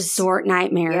Nightmares.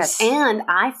 Yes. And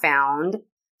I found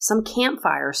some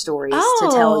campfire stories to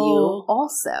tell you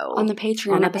also. On the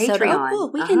Patreon episode. Patreon. Oh,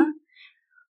 cool. We can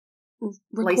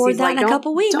record Lacey's that in a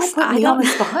couple weeks. Don't put me on the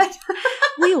spot.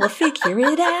 We will figure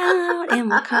it out and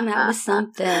we'll come out with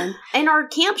something. And our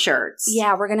camp shirts.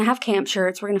 Yeah, we're going to have camp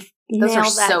shirts. We're going to nail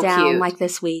that so down cute. like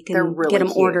this week and They're really get them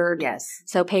cute. ordered. Yes.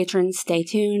 So patrons, stay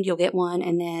tuned. You'll get one.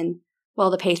 And then,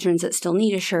 the patrons that still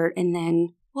need a shirt. And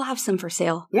then we'll have some for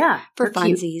sale. Yeah. For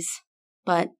funsies. Cute.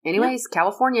 But anyways,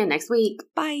 California next week.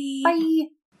 Bye. Bye.